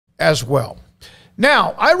as well.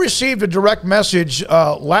 Now, I received a direct message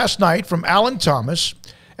last night from Alan Thomas.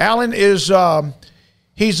 Alan is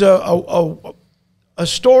he's a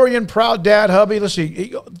historian, proud dad, hubby. Let's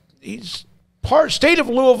see, he's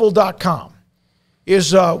stateoflouisville.com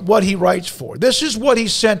is what he writes for. This is what he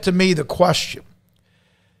sent to me, the question.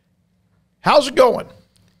 How's it going?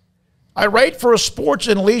 I write for a sports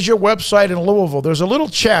and leisure website in Louisville. There's a little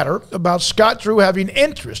chatter about Scott Drew having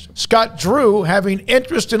interest. Scott Drew having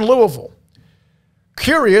interest in Louisville.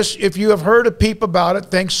 Curious if you have heard a peep about it.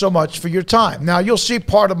 Thanks so much for your time. Now, you'll see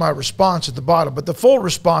part of my response at the bottom, but the full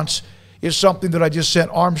response is something that I just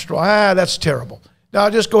sent Armstrong. That's terrible. Now,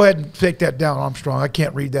 just go ahead and take that down, Armstrong. I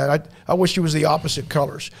can't read that. I wish it was the opposite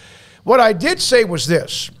colors. What I did say was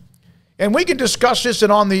this, and we can discuss this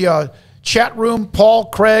on the chat room, Paul,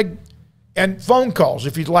 Craig, and phone calls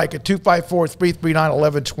if you'd like at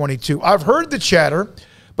 254-339-1122. I've heard the chatter,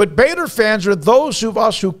 but Baylor fans are those of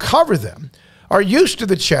us who cover them are used to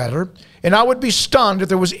the chatter, and I would be stunned if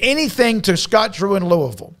there was anything to Scott Drew in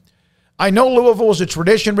Louisville. I know Louisville is a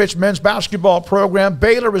tradition-rich men's basketball program.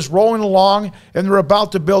 Baylor is rolling along, and they're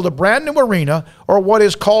about to build a brand new arena, or what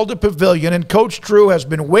is called a pavilion, and Coach Drew has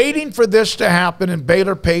been waiting for this to happen, and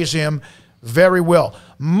Baylor pays him very well.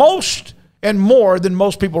 Most and more than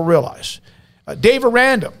most people realize. Dave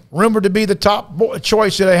Aranda, rumored to be the top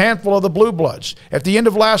choice at a handful of the Blue Bloods. At the end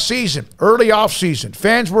of last season, early offseason,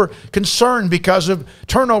 fans were concerned because of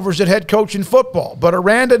turnovers at head coach in football. But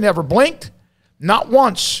Aranda never blinked, not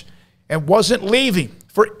once, and wasn't leaving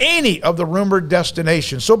for any of the rumored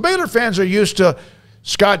destinations. So Baylor fans are used to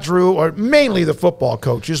Scott Drew, or mainly the football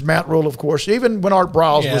coaches, Matt Rule, of course, even when Art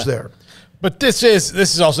Briles was there. But this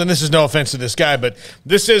is also, and this is no offense to this guy, but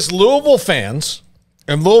this is Louisville fans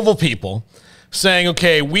and Louisville people saying,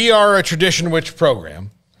 okay, we are a tradition-rich program.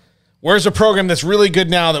 Where's a program that's really good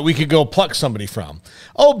now that we could go pluck somebody from?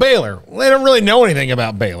 Oh, Baylor. They don't really know anything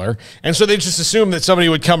about Baylor, and so they just assume that somebody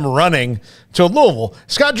would come running to Louisville.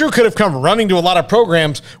 Scott Drew could have come running to a lot of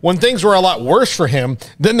programs when things were a lot worse for him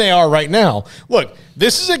than they are right now. Look,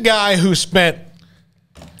 this is a guy who spent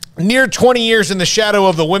near 20 years in the shadow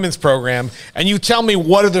of the women's program, and you tell me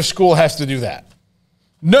what other school has to do that?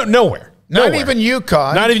 No, nowhere. Not even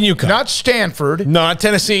UConn. Not even UConn. Not Stanford. Not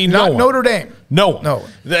Tennessee. Not Notre Dame. No one. No.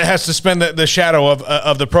 That has to spend the shadow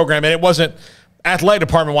of the program. And it wasn't athletic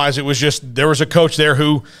department-wise. It was just there was a coach there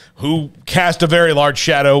who cast a very large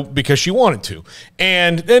shadow because she wanted to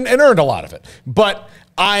and earned a lot of it. But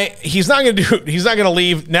he's not going to he's not going to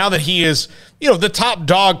leave now that he is, the top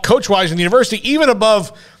dog coach-wise in the university, even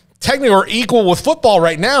above technically or equal with football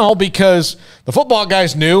right now, because the football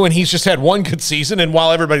guy's new and he's just had one good season, and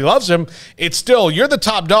while everybody loves him, it's still, you're the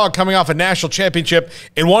top dog coming off a national championship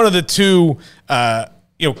in one of the two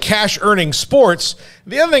cash-earning sports.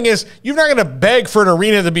 The other thing is, you're not going to beg for an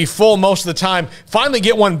arena to be full most of the time, finally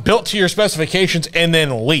get one built to your specifications, and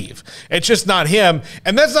then leave. It's just not him,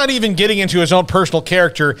 and that's not even getting into his own personal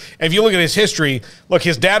character. If you look at his history, look,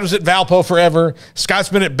 his dad was at Valpo forever. Scott's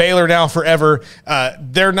been at Baylor now forever.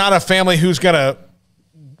 They're not a family who's going to,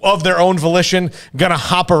 of their own volition, going to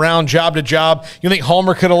hop around job to job. You think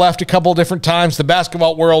Homer could have left a couple different times? The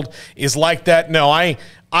basketball world is like that. No, I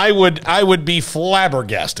would be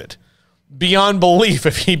flabbergasted beyond belief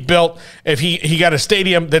if he got a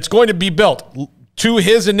stadium that's going to be built to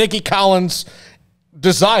his and Nikki Collins'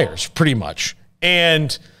 desires, pretty much,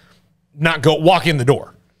 and not walk in the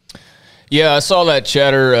door. Yeah, I saw that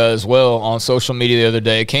chatter as well on social media the other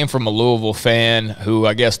day. It came from a Louisville fan who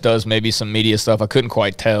I guess does maybe some media stuff. I couldn't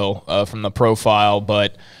quite tell from the profile,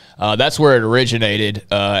 but that's where it originated.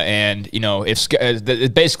 And,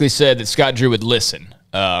 it basically said that Scott Drew would listen.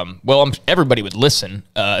 Everybody would listen.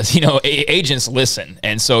 Agents listen.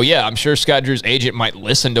 And so, yeah, I'm sure Scott Drew's agent might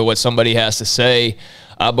listen to what somebody has to say,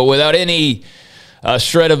 but without any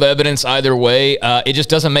shred of evidence either way, it just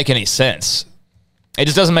doesn't make any sense. It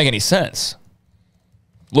just doesn't make any sense.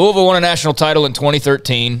 Louisville won a national title in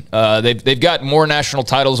 2013. They've got more national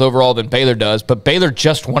titles overall than Baylor does, but Baylor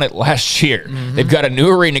just won it last year. They've got a new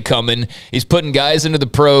arena coming. He's putting guys into the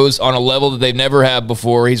pros on a level that they've never had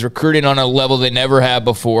before. He's recruiting on a level they never had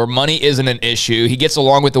before. Money isn't an issue. He gets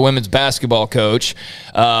along with the women's basketball coach.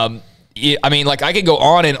 I mean, I could go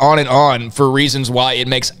on and on and on for reasons why it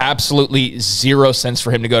makes absolutely zero sense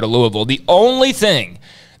for him to go to Louisville. The only thing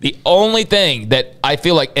that I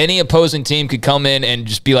feel like any opposing team could come in and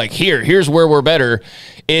just be like, here's where we're better,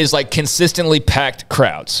 is consistently packed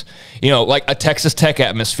crowds. Like a Texas Tech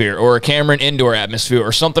atmosphere or a Cameron Indoor atmosphere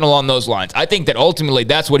or something along those lines. I think that ultimately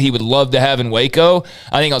that's what he would love to have in Waco.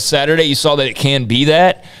 I think on Saturday you saw that it can be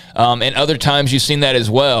that, and other times you've seen that as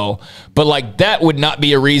well. But that would not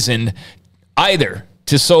be a reason either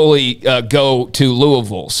to solely go to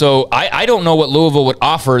Louisville. So I don't know what Louisville would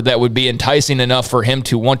offer that would be enticing enough for him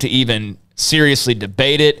to want to even seriously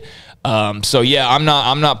debate it. So yeah, I'm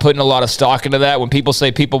not putting a lot of stock into that. When people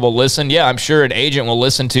say people will listen, yeah, I'm sure an agent will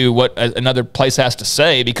listen to what another place has to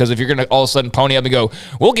say, because if you're going to all of a sudden pony up and go,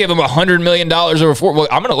 we'll give him $100 million over 4, well,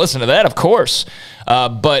 I'm going to listen to that, of course.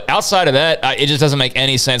 But outside of that, it just doesn't make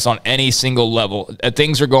any sense on any single level.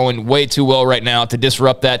 Things are going way too well right now to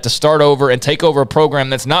disrupt that, to start over and take over a program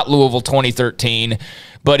that's not Louisville 2013,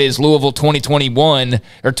 but is Louisville 2021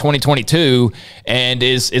 or 2022, and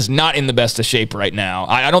is not in the best of shape right now.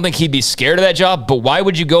 I don't think he'd be scared of that job, but why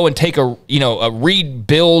would you go and take a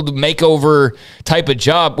rebuild, makeover type of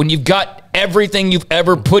job when you've got everything you've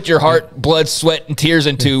ever put your heart, blood, sweat, and tears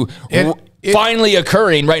into finally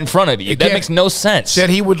occurring right in front of you? That makes no sense.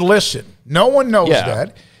 Said he would listen. No one knows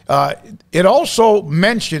that. It also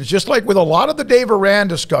mentions, just like with a lot of the Dave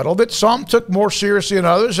Aranda scuttle, that some took more seriously than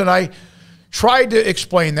others, and I tried to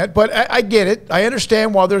explain that, but I get it. I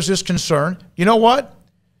understand why there's this concern. You know what?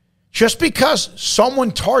 Just because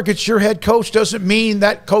someone targets your head coach doesn't mean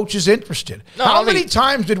that coach is interested. No, how many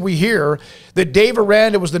times did we hear that Dave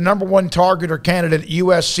Aranda was the #1 target or candidate at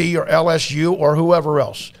USC or LSU or whoever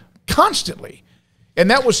else? Constantly.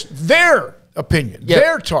 And that was their opinion,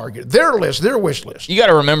 their target, their list, their wish list. You got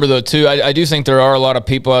to remember, though, too, I do think there are a lot of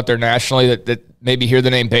people out there nationally that maybe hear the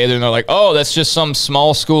name Baylor and they're like, oh, that's just some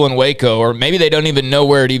small school in Waco, or maybe they don't even know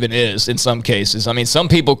where it even is in some cases. I mean, some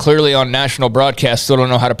people clearly on national broadcast still don't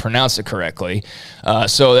know how to pronounce it correctly.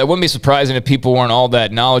 So that wouldn't be surprising if people weren't all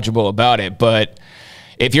that knowledgeable about it. But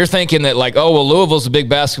if you're thinking that, like, oh, well, Louisville's a big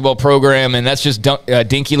basketball program and that's just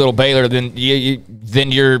dinky little Baylor, then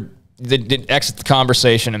you're exit the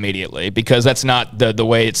conversation immediately, because that's not the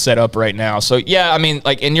way it's set up right now. So yeah, I mean,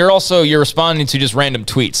 like, and you're responding to just random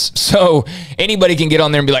tweets. So anybody can get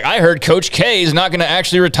on there and be like, I heard Coach K is not going to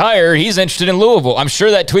actually retire. He's interested in Louisville. I'm sure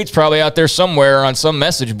that tweet's probably out there somewhere on some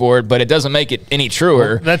message board, but it doesn't make it any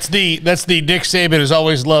truer. Well, that's the Dick Saban has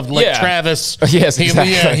always loved Lake Travis. Yes,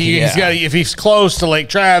 exactly. He's got, if he's close to Lake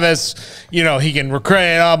Travis, he can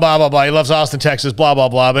recruit, blah, blah, blah. He loves Austin, Texas, blah, blah,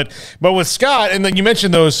 blah. But with Scott, and then you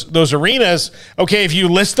mentioned those arenas. Okay, if you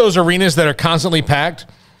list those arenas that are constantly packed,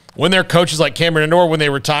 when their coaches like Cameron Indoor, when they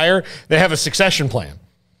retire, they have a succession plan.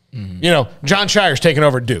 Mm-hmm. John Shire's taking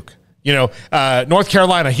over Duke. North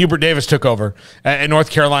Carolina, Hubert Davis took over at North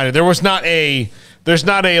Carolina. There's not a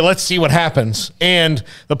let's see what happens. And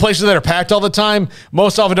the places that are packed all the time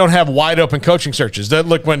most often don't have wide open coaching searches.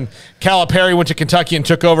 Look, when Calipari went to Kentucky and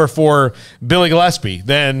took over for Billy Gillespie,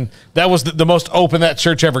 then that was the most open that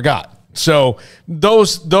search ever got. So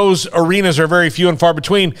those arenas are very few and far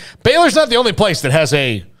between. Baylor's not the only place that has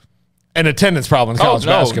an attendance problem in college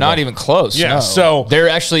basketball. Not even close. Yeah, no. so they're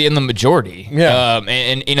actually in the majority. Yeah,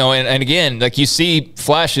 and again, like, you see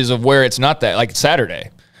flashes of where it's not that. Like Saturday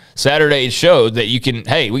it showed that we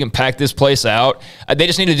can pack this place out. They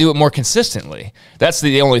just need to do it more consistently. That's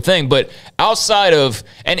the only thing. But outside of,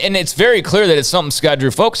 and it's very clear that it's something Scott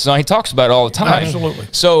Drew focuses on. He talks about it all the time. Absolutely.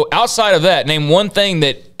 So outside of that, name one thing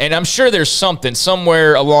that, and I'm sure there's something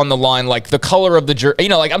somewhere along the line, like the color of the jersey.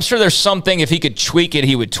 Like, I'm sure there's something, if he could tweak it,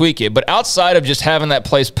 he would tweak it. But outside of just having that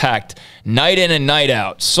place packed night in and night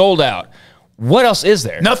out, sold out, what else is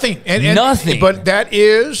there? Nothing. Nothing. But that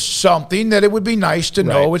is something that it would be nice to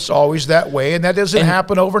know. It's always that way, and that doesn't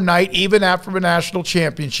happen overnight, even after a national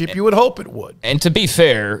championship. You would hope it would. And to be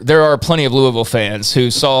fair, there are plenty of Louisville fans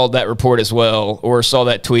who saw that report as well, or saw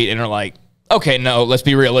that tweet and are like, okay, no, let's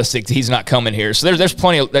be realistic. He's not coming here. So there's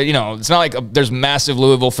plenty of, it's not like there's massive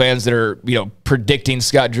Louisville fans that are, predicting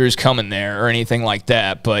Scott Drew's coming there or anything like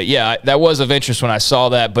that. But yeah, that was of interest when I saw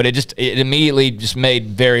that, but it immediately just made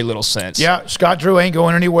very little sense. Yeah, Scott Drew ain't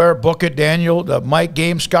going anywhere. Book it, Daniel. The Mike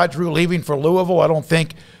game, Scott Drew leaving for Louisville, I don't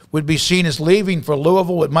think would be seen as leaving for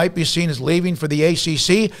Louisville. It might be seen as leaving for the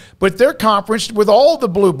ACC, but their conference with all the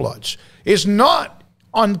Blue Bloods is not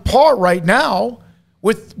on par right now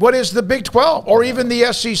with what is the Big 12 or even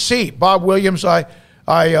the SEC. Bob Williams,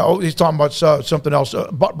 he's talking about something else.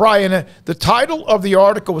 Brian, the title of the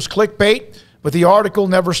article was clickbait, but the article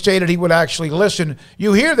never stated he would actually listen.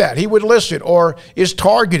 You hear that. He would listen or is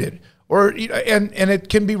targeted. And it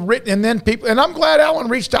can be written, and then people, and I'm glad Alan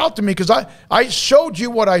reached out to me because I showed you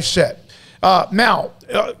what I said. Now,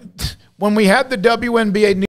 when we had the WNBA